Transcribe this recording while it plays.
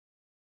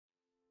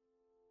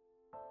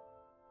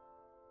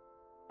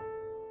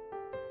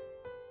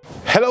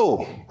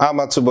Hello, I'm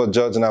Atubo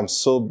George, and I'm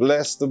so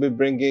blessed to be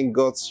bringing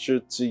God's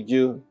truth to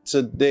you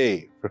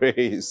today.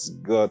 Praise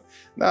God.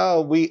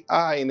 Now we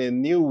are in a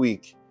new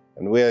week,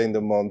 and we are in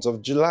the month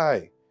of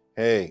July.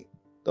 Hey,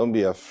 don't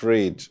be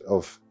afraid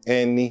of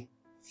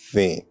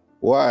anything.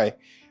 Why?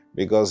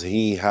 Because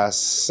He has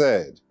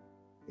said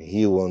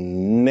He will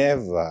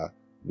never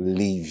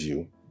leave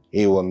you.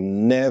 He will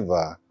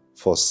never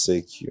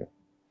forsake you.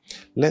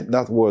 Let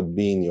that word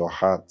be in your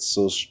heart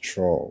so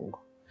strong.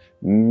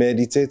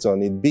 Meditate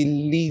on it,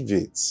 believe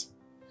it,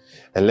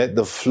 and let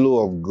the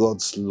flow of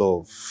God's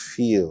love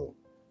fill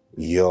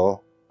your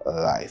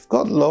life.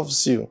 God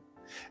loves you,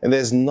 and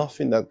there's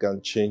nothing that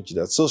can change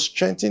that. So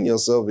strengthen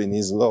yourself in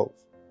His love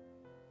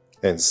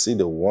and see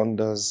the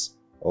wonders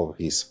of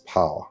His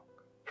power.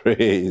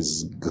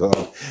 Praise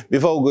God.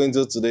 Before we go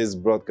into today's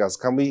broadcast,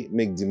 can we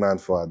make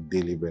demand for our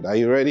daily bread? Are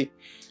you ready?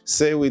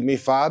 Say with me,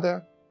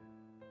 Father,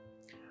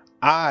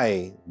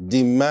 I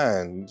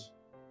demand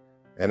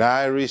and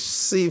I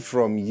receive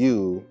from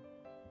you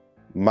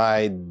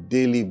my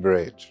daily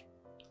bread.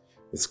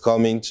 It's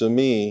coming to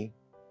me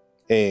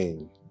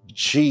in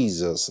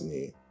Jesus'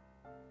 name.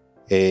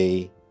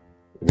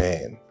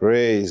 Amen.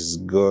 Praise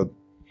God.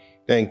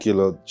 Thank you,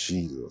 Lord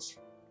Jesus.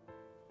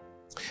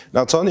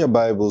 Now turn your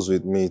Bibles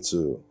with me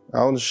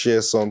I want to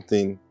share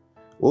something.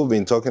 We've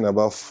been talking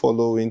about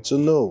following to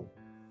know.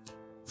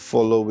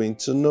 Following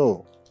to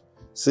know.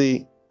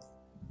 See,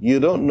 you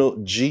don't know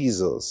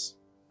Jesus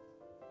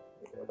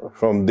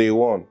from day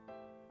one.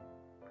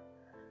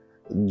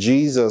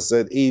 Jesus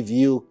said, if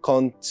you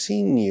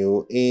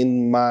continue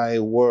in my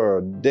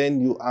word, then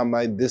you are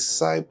my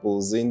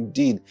disciples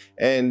indeed.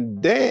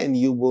 And then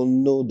you will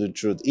know the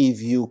truth.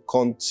 If you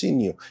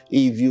continue,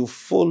 if you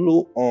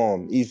follow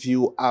on, if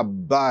you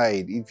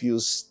abide, if you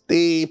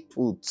stay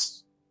put.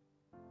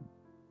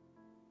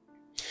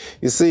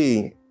 You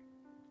see,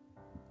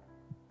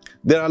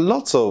 there are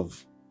lots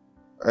of,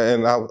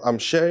 and I'm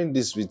sharing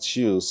this with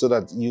you so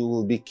that you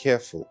will be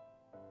careful.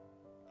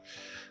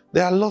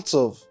 There are lots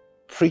of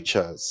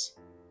preachers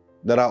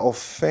that are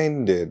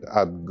offended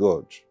at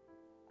God.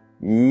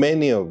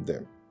 Many of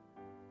them.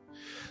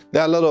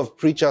 There are a lot of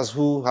preachers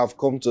who have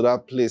come to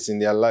that place in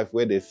their life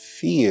where they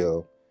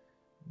feel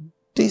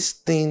this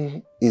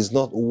thing is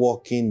not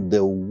working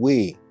the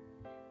way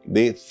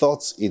they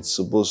thought it's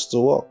supposed to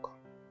work.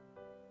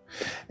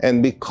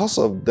 And because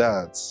of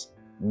that,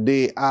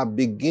 they are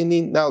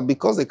beginning, now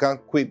because they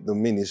can't quit the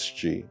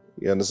ministry,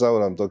 you understand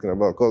what I'm talking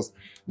about? Because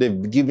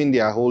they've given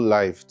their whole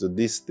life to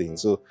this thing.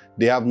 So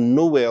they have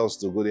nowhere else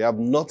to go. They have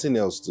nothing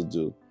else to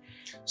do.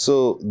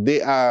 So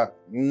they are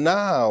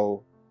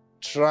now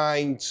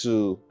trying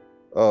to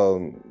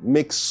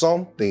make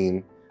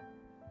something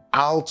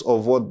out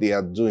of what they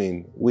are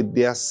doing with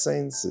their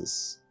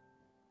senses.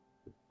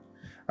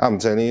 I'm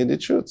telling you the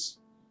truth.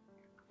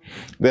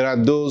 There are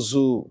those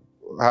who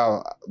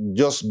have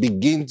just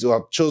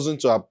have chosen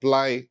to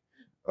apply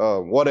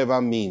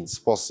whatever means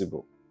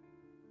possible.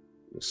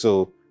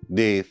 So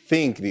they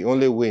think the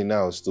only way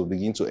now is to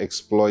begin to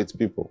exploit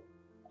people.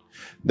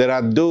 There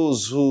are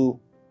those who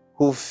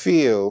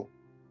feel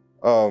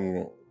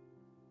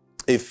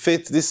if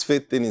this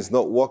faith thing is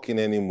not working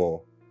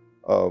anymore,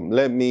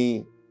 let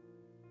me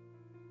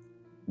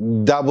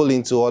dabble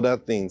into other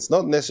things,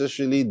 not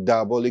necessarily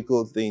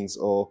diabolical things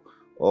or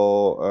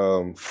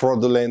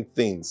fraudulent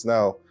things.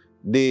 Now,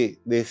 they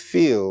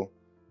feel,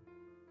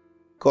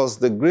 because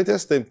the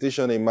greatest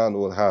temptation a man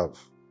will have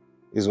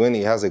is when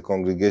he has a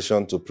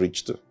congregation to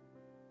preach to.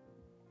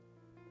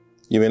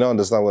 You may not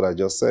understand what I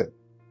just said,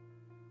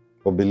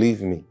 but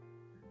believe me,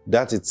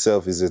 that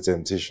itself is a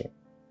temptation.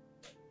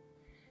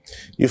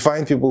 You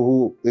find people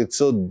who it's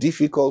so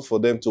difficult for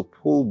them to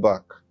pull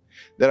back.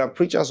 There are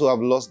preachers who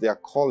have lost their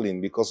calling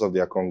because of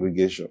their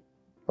congregation.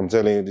 I'm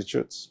telling you the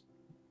truth.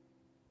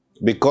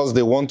 Because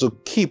they want to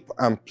keep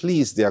and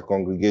please their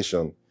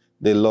congregation,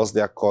 they lost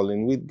their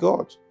calling with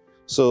God.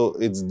 So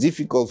it's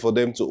difficult for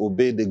them to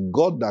obey the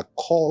God that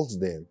calls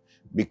them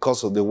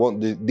because of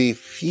they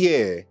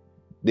fear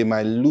they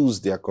might lose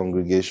their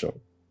congregation.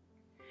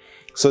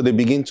 So they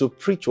begin to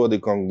preach what the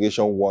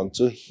congregation want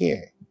to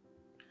hear.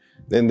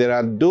 Then there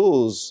are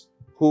those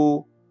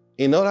who,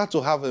 in order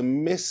to have a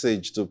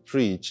message to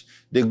preach,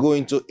 they go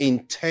into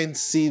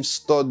intensive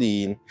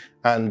studying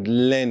and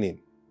learning.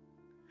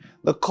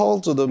 The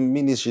call to the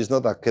ministry is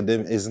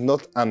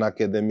not an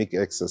academic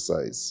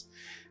exercise.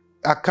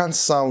 I can't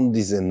sound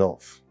this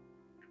enough.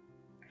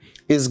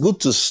 It's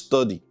good to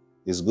study.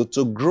 It's good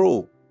to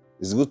grow.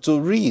 It's good to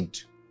read.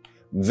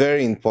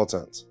 Very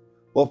important.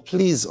 But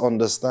please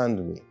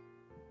understand me.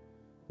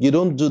 You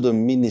don't do the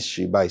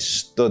ministry by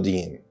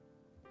studying.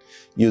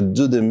 You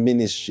do the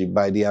ministry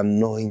by the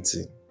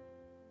anointing.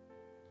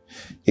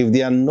 If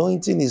the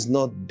anointing is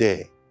not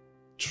there,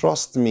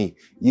 trust me,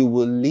 you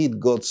will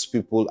lead God's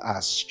people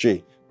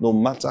astray, no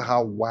matter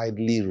how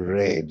widely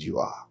read you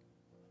are.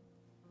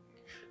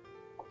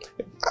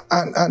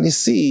 And you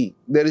see,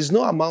 there is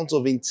no amount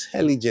of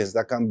intelligence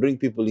that can bring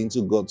people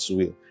into God's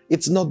will.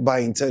 It's not by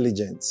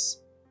intelligence.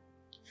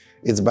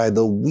 It's by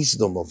the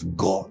wisdom of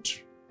God.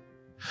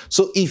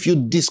 So if you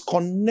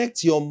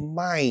disconnect your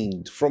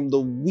mind from the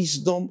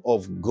wisdom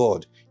of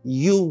God,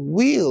 you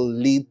will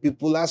lead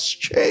people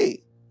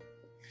astray.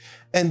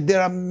 And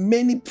there are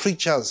many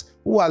preachers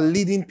who are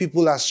leading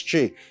people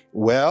astray.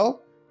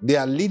 Well, they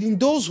are leading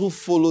those who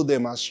follow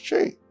them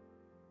astray.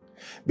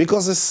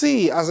 Because you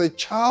see, as a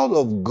child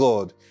of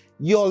God,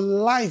 your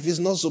life is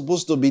not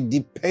supposed to be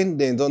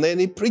dependent on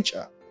any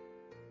preacher.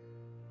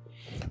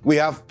 We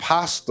have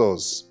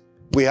pastors.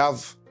 We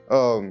have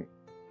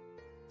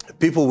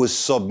people we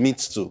submit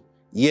to.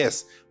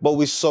 Yes, but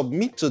we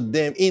submit to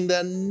them in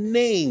the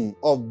name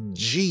of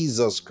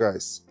Jesus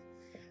Christ.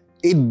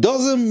 It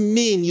doesn't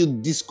mean you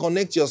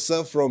disconnect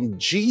yourself from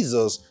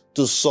Jesus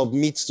to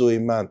submit to a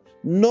man.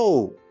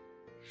 No.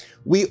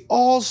 We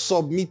all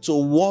submit to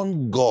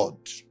one God.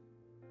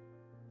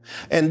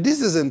 And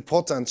this is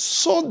important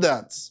so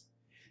that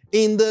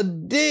in the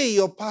day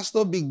your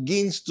pastor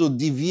begins to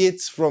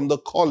deviate from the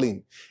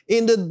calling,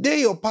 in the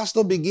day your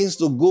pastor begins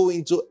to go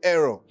into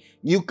error,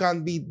 you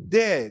can be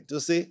there to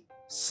say,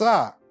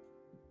 sir,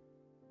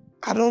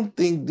 I don't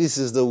think this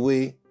is the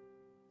way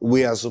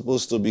we are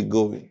supposed to be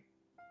going.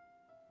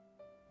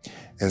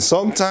 And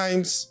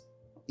sometimes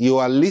you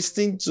are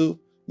listening to,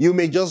 you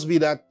may just be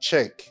that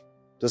check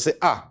to say,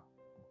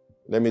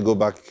 let me go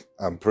back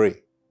and pray.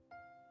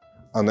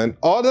 And then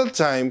other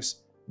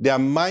times, their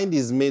mind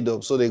is made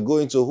up, so they go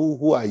into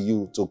who are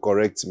you to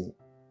correct me?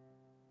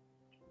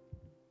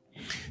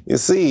 You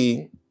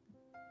see,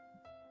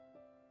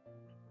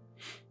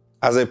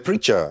 as a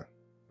preacher,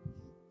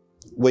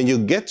 when you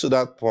get to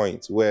that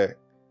point where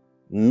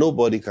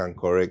nobody can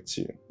correct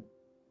you,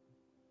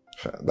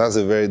 that's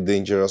a very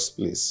dangerous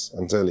place,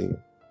 I'm telling you.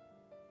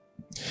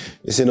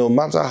 You see, no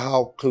matter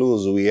how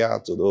close we are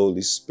to the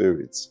Holy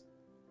Spirit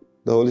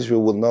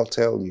will not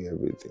tell you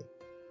everything.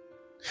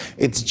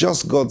 It's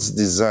just God's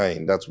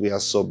design that we are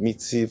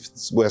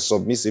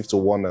submissive to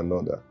one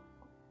another.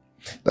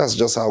 That's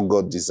just how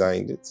God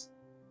designed it.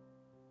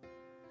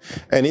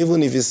 And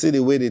even if you see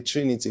the way the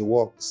Trinity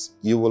works,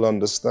 you will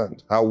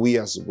understand how we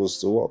are supposed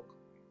to work.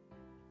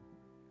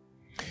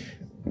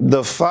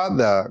 The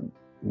Father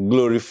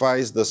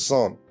glorifies the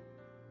Son.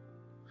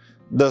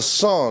 The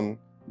Son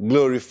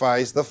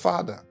glorifies the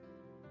Father.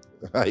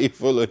 Are you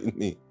following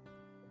me?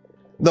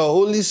 The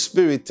Holy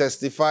Spirit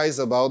testifies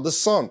about the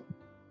Son.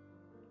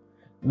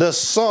 The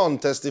Son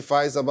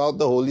testifies about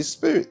the Holy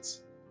Spirit.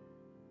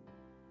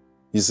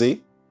 You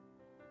see?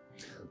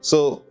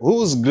 So,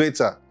 who's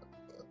greater?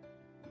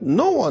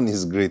 No one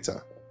is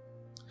greater.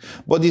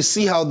 But you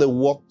see how they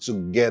work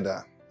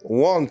together.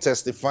 One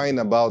testifying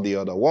about the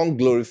other, one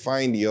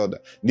glorifying the other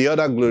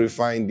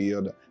glorifying the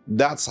other.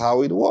 That's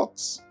how it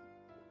works.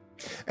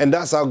 And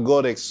that's how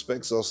God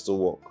expects us to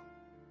work.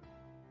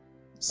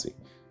 See,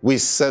 we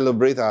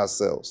celebrate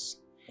ourselves.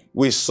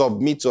 We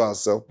submit to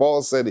ourselves.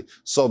 Paul said it,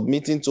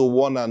 submitting to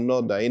one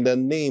another in the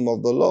name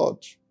of the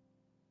Lord.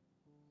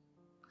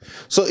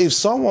 So if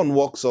someone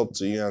walks up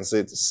to you and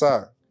says,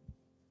 sir,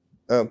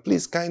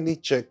 please kindly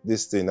check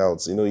this thing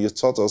out. You know, you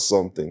taught us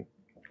something.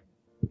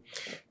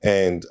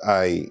 And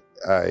I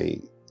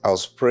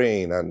was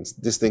praying and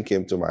this thing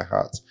came to my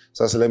heart.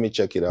 So I said, let me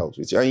check it out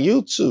with you. And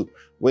you too,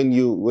 when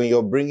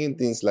you're bringing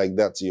things like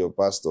that to your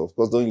pastor, of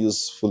course, don't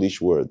use foolish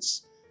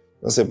words.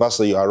 Don't say,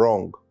 pastor, you are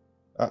wrong.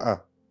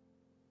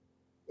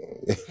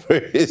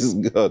 Praise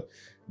God.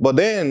 But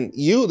then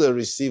you, the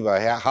receiver,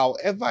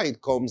 however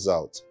it comes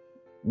out,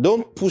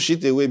 don't push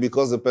it away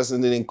because the person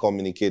didn't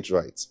communicate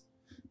right.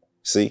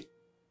 See?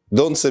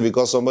 Don't say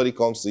because somebody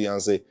comes to you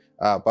and say,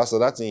 pastor,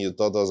 that thing you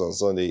taught us on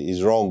Sunday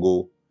is wrong.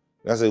 Go.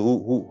 I say,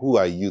 who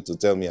are you to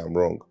tell me I'm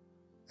wrong?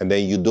 And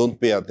then you don't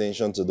pay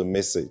attention to the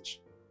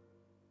message.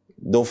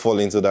 Don't fall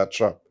into that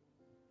trap.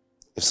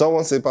 If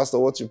someone say, pastor,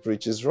 what you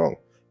preach is wrong,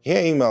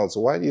 hear him out.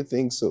 Why do you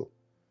think so?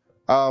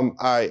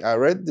 I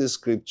read this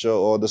scripture,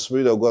 or the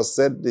Spirit of God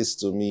said this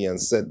to me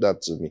and said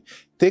that to me.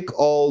 Take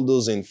all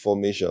those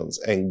informations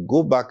and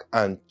go back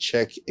and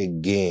check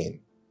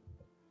again.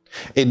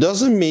 It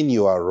doesn't mean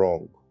you are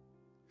wrong,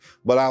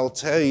 but I'll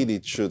tell you the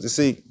truth. You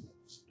see,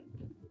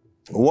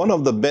 one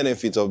of the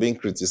benefits of being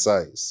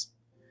criticized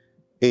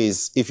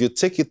is if you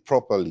take it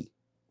properly,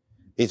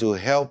 it will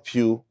help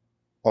you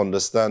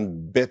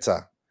understand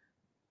better,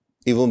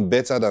 even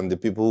better than the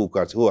people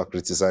who are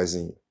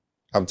criticizing you.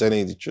 I'm telling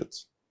you the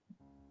truth.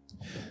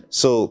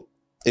 So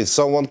if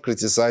someone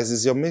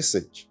criticizes your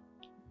message,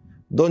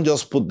 don't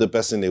just put the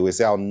person away.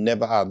 Say,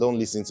 don't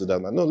listen to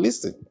that. No,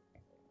 listen.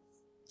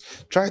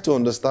 Try to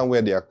understand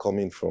where they are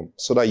coming from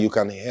so that you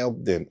can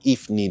help them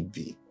if need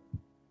be.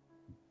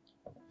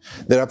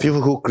 There are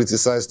people who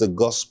criticize the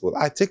gospel.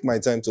 I take my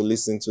time to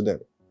listen to them.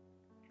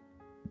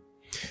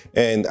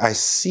 And I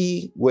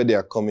see where they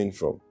are coming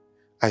from.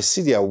 I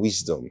see their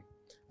wisdom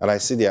and I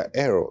see their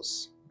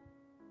errors.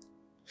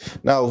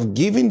 Now,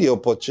 given the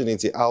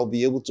opportunity, I'll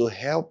be able to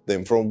help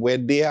them from where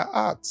they are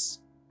at.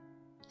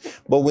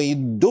 But when you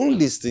don't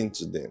listen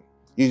to them,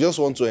 you just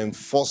want to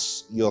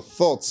enforce your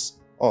thoughts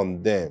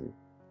on them,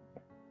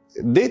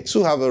 they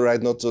too have a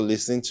right not to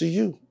listen to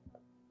you.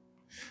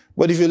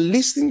 But if you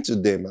listen to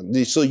them,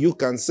 so you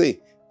can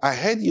say, I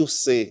heard you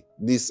say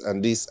this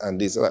and this and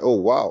this. Like, oh,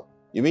 wow.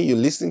 You mean you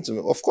listening to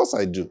me? Of course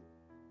I do.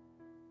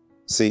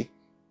 See?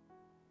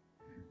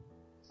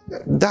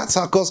 That's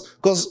how,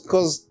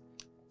 because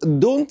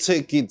don't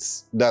take it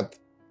that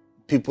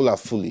people are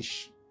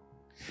foolish.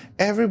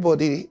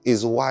 Everybody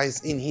is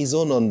wise in his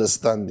own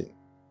understanding.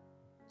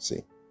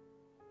 See?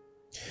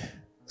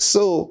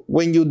 So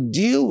when you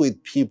deal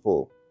with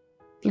people,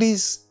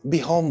 please be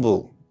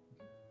humble.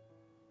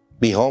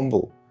 Be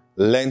humble.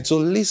 Learn to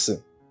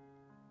listen.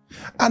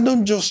 And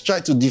don't just try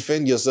to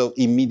defend yourself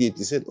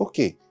immediately. Say,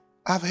 okay,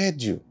 I've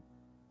heard you.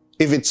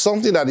 If it's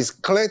something that is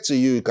clear to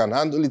you, you can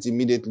handle it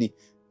immediately.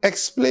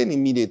 Explain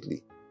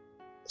immediately.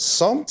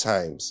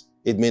 Sometimes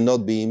it may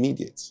not be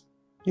immediate.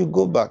 You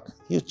go back,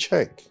 you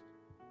check.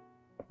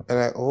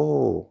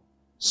 And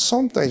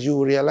sometimes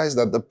you realize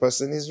that the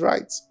person is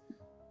right.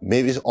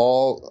 Maybe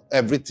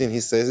everything he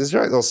says is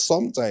right. Or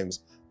sometimes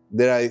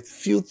there are a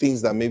few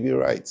things that may be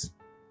right.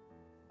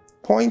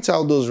 Point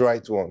out those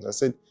right ones. I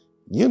said,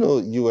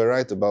 you were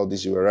right about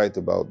this, you were right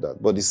about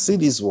that. But you see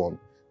this one,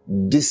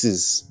 this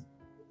is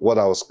what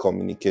I was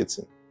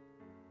communicating.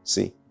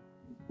 See?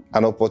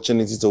 An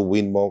opportunity to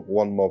win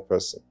one more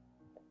person.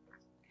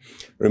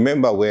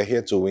 Remember, we're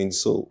here to win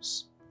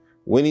souls.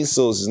 Winning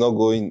souls is not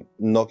going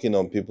knocking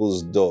on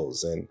people's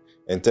doors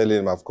and telling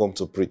them, I've come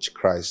to preach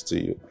Christ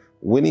to you.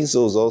 Winning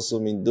souls also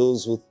mean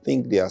those who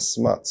think they are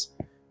smart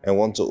and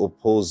want to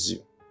oppose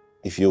you.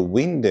 If you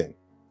win them,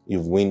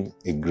 you've won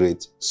a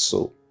great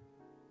soul.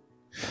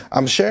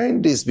 I'm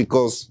sharing this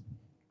because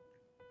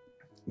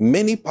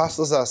many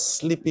pastors are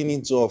slipping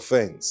into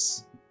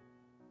offense.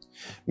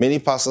 Many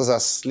pastors are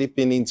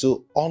slipping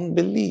into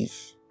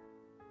unbelief.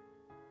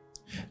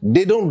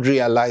 They don't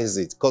realize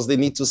it because they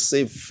need to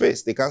save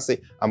face. They can't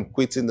say, I'm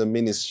quitting the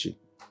ministry.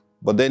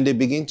 But then they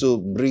begin to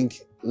bring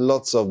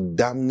lots of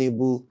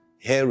damnable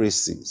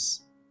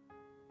heresies.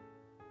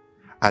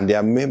 And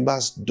their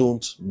members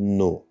don't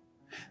know.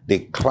 They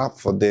clap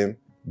for them.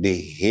 They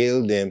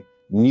hail them.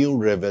 New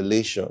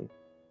revelation.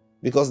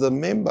 Because the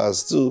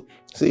members too,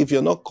 see, if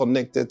you're not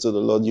connected to the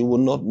Lord, you will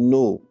not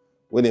know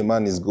when a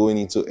man is going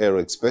into error,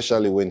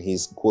 especially when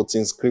he's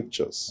quoting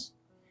scriptures.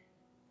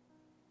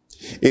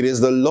 It is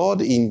the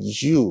Lord in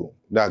you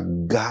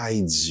that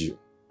guides you.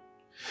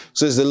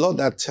 So it's the Lord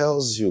that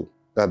tells you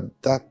that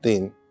that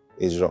thing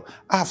is wrong.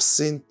 I've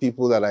seen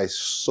people that I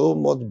so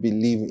much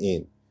believe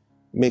in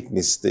make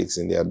mistakes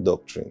in their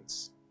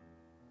doctrines.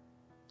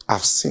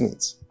 I've seen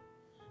it.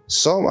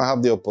 Some I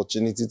have the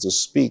opportunity to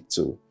speak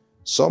to.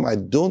 Some I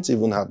don't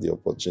even have the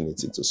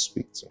opportunity to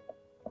speak to.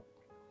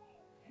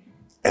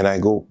 And I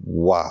go,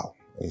 wow.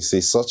 And you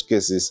see, such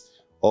cases,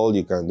 all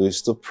you can do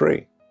is to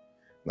pray.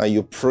 Now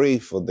you pray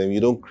for them. You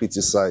don't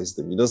criticize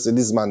them. You don't say,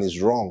 this man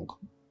is wrong.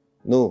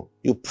 No,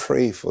 you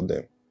pray for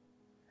them.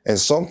 And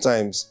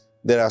sometimes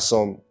there are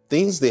some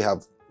things they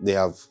have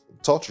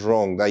taught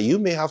wrong that you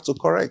may have to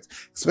correct,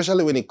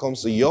 especially when it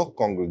comes to your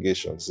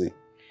congregation. See,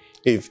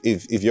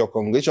 if your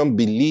congregation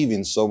believe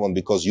in someone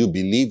because you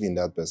believe in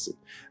that person,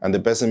 and the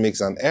person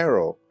makes an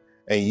error,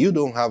 and you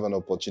don't have an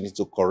opportunity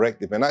to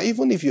correct them, and now,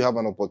 even if you have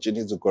an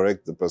opportunity to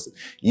correct the person,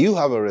 you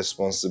have a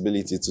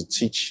responsibility to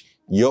teach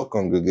your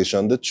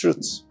congregation the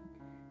truth.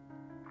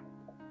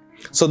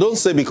 So don't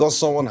say because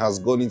someone has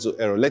gone into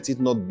error, let it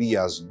not be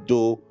as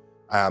though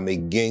I am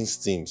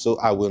against him, so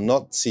I will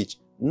not teach.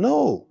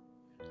 No.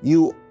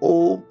 You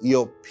owe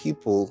your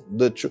people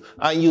the truth.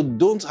 And you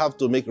don't have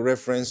to make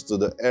reference to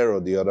the error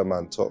the other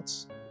man taught.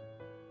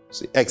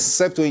 See,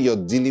 except when you're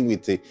dealing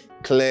with a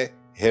clear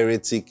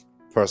heretic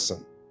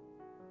person.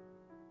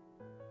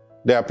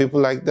 There are people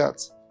like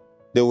that.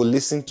 They will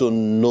listen to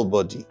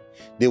nobody.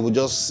 They will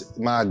just,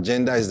 my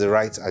agenda is the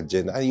right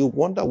agenda. And you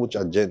wonder which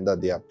agenda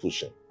they are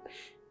pushing.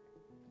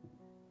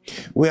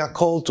 We are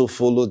called to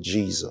follow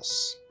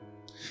Jesus.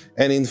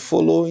 And in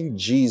following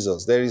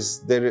Jesus, there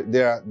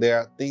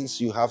are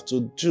things you have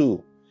to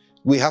do.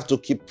 We have to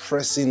keep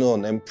pressing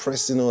on and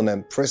pressing on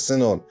and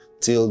pressing on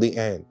till the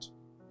end.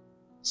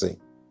 See?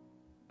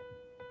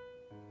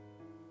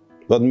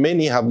 But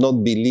many have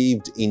not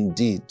believed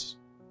indeed.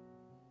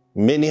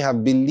 Many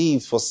have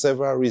believed for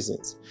several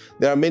reasons.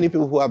 There are many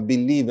people who have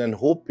believed and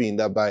hoping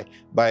that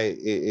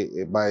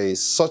by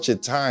such a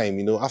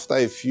time, after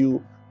a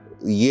few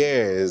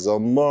years or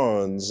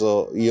months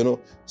or,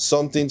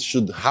 something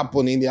should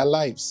happen in their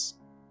lives.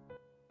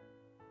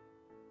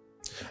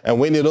 And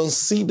when they don't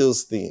see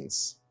those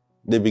things,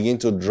 they begin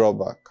to draw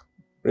back.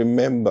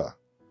 Remember,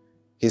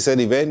 he said,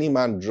 if any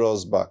man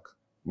draws back,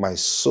 my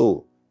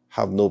soul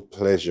have no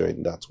pleasure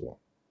in that one.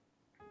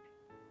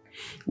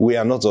 We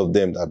are not of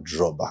them that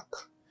draw back.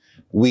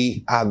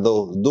 We are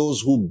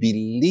those who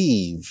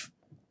believe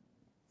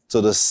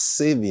to the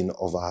saving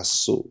of our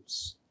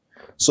souls.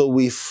 So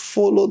we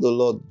follow the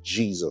Lord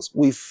Jesus.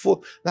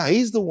 Now,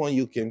 he's the one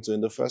you came to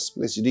in the first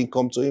place. You didn't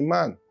come to a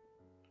man.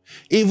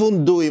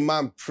 Even though the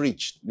man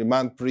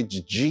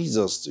preached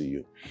Jesus to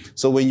you.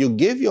 So when you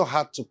gave your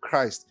heart to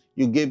Christ,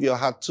 you gave your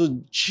heart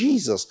to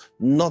Jesus,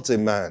 not a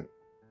man.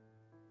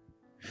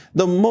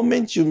 The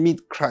moment you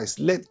meet Christ,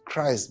 let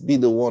Christ be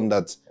the one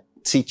that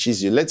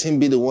teaches you. Let him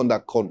be the one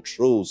that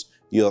controls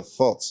your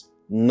thoughts,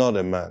 not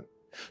a man.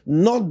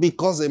 Not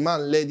because a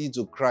man led you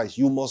to Christ,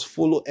 you must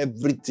follow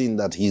everything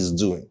that he's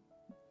doing.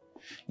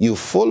 You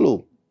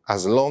follow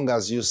as long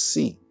as you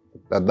see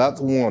that that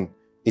one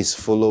is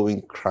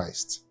following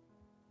Christ.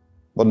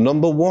 But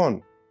number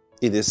one,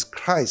 it is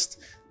Christ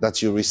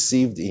that you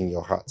received in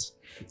your heart.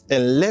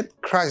 And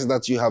let Christ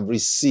that you have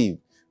received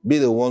be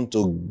the one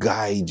to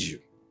guide you.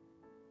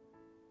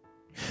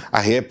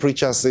 I hear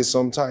preachers say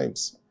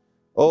sometimes,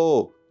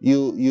 oh,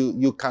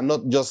 you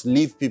cannot just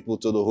leave people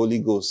to the Holy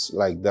Ghost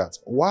like that.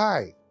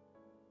 Why?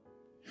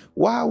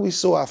 Why are we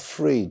so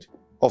afraid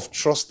of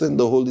trusting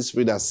the Holy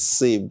Spirit that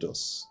saved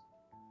us?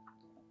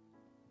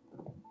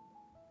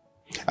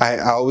 I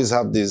always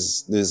have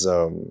this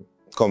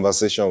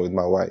conversation with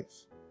my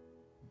wife.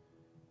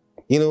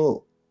 You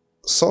know,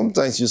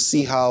 sometimes you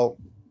see how,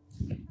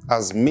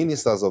 as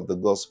ministers of the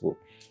gospel,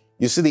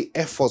 you see the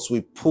efforts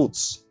we put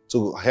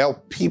to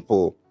help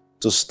people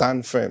to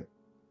stand firm.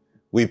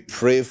 We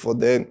pray for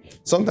them.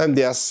 Sometimes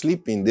they are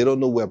sleeping. They don't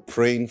know we're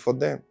praying for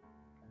them.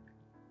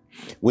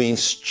 We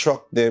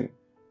instruct them.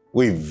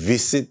 We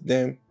visit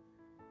them.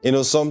 You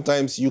know,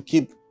 sometimes you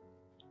keep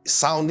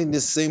sounding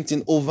the same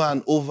thing over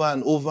and over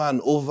and over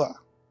and over.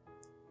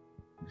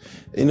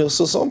 You know,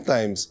 so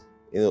sometimes,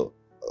 you know,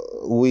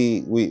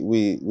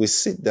 we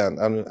sit down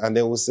and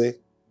then we'll say,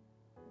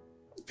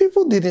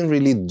 people didn't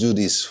really do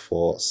this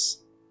for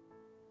us.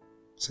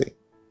 See?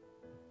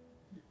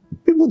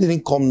 People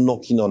didn't come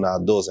knocking on our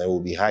doors and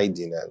we'll be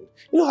hiding. And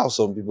you know how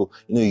some people,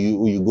 you know,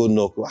 you go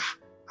knock,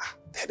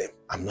 tell them,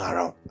 I'm not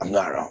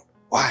around.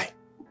 Why?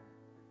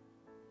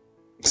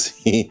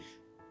 See?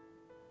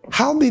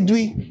 How did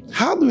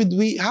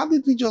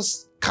we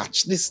just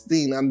catch this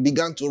thing and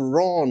began to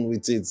run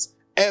with it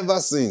ever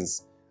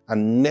since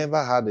and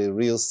never had a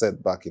real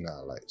setback in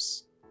our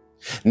lives?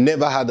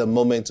 Never had a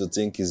moment to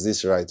think, is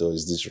this right or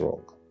is this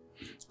wrong?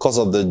 Because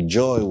of the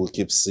joy we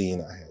keep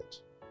seeing ahead.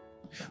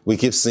 We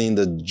keep seeing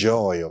the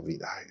joy of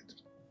it ahead.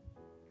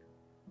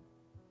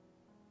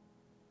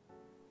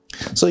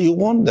 So you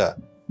wonder,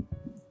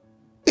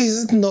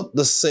 is it not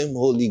the same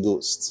Holy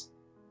Ghost?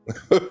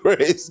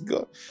 Praise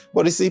God.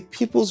 But you see,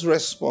 people's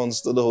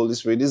response to the Holy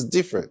Spirit is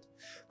different.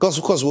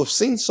 Because we've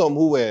seen some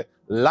who were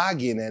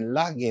lagging,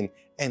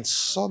 and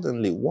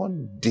suddenly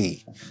one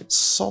day,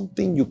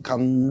 something you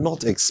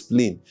cannot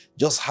explain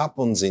just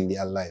happens in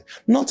their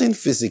life. Nothing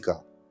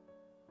physical.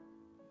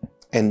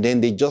 And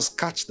then they just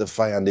catch the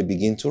fire and they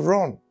begin to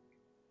run.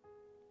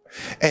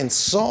 And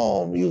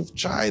some you've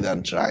tried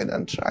and tried.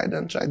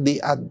 They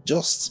are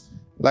just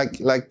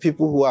like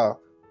people who are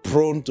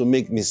prone to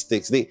make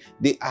mistakes. They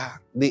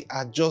are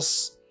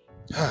just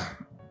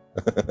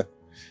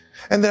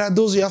and there are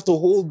those you have to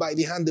hold by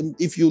the hand.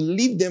 If you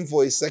leave them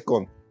for a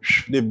second,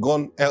 they've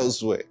gone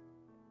elsewhere.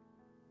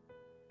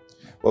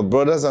 But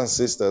brothers and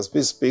sisters,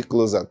 please pay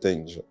close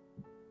attention.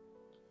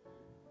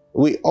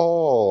 We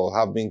all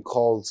have been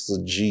called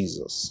to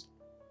Jesus.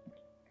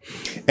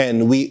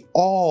 And we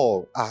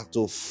all are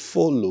to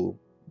follow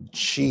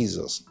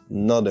Jesus,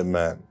 not a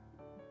man.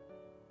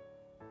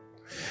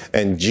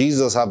 And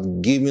Jesus has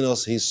given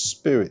us his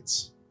Spirit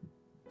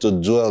to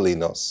dwell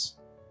in us.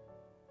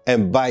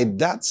 And by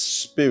that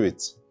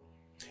Spirit,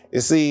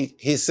 you see,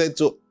 he said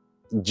to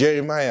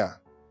Jeremiah,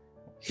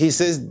 he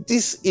says,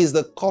 this is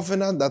the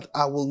covenant that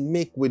I will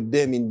make with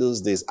them in those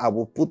days. I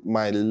will put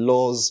my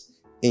laws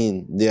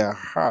in their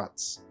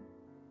hearts.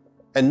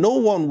 And no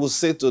one will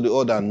say to the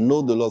other,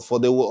 know the Lord, for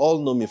they will all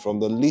know me from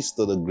the least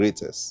to the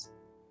greatest.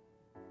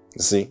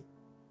 You see,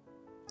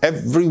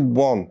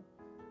 everyone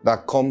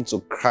that comes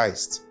to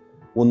Christ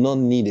will not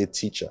need a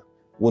teacher,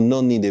 will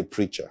not need a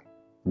preacher.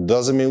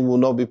 Doesn't mean we'll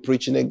not be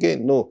preaching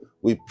again. No,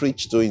 we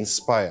preach to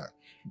inspire.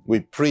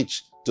 We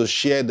preach to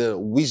share the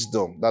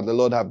wisdom that the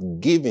Lord has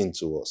given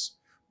to us.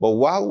 But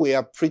while we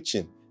are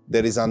preaching,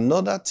 there is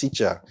another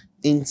teacher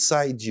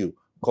inside you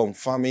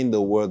confirming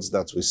the words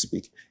that we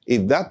speak.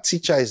 If that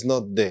teacher is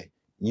not there,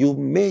 you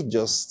may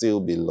just still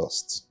be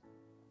lost.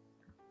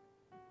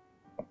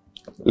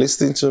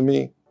 Listen to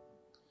me.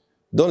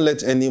 Don't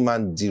let any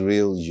man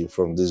derail you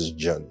from this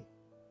journey.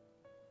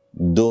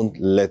 Don't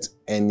let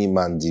any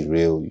man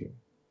derail you.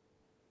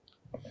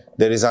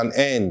 There is an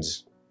end,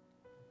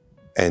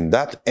 and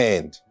that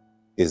end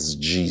is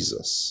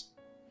Jesus.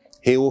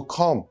 He will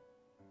come,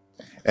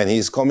 and he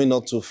is coming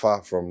not too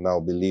far from now,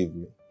 believe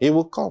me. He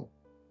will come.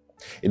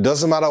 It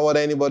doesn't matter what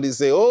anybody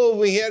say, oh,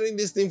 we're hearing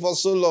this thing for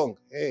so long.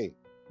 Hey,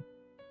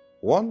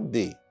 one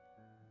day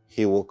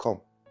he will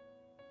come.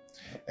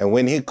 And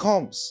when he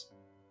comes,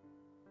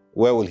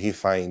 where will he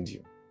find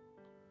you?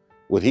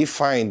 Will he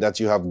find that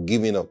you have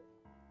given up?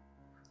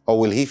 Or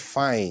will he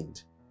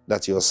find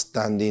that you're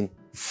standing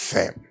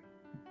firm?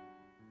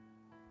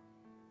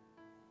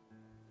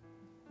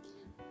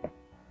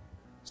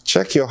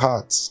 Check your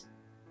heart.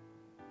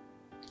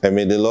 And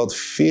may the Lord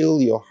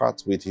fill your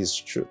heart with his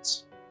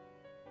truth.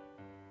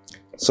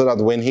 So that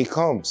when he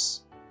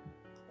comes,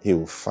 he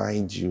will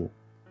find you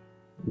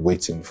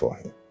waiting for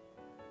him.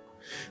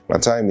 My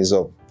time is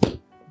up.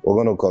 We're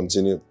going to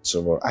continue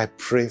tomorrow. I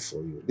pray for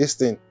you. This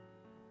thing,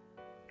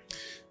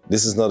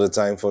 This is not a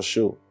time for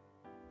show.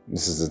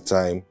 This is a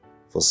time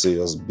for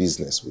serious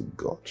business with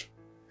God.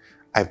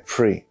 I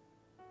pray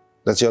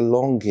that your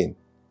longing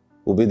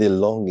will be the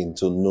longing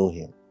to know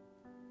Him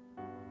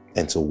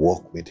and to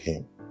walk with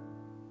Him.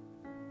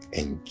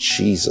 In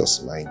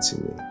Jesus' mighty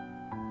name.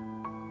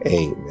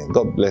 Amen.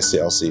 God bless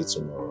you. I'll see you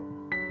tomorrow.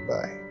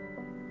 Bye.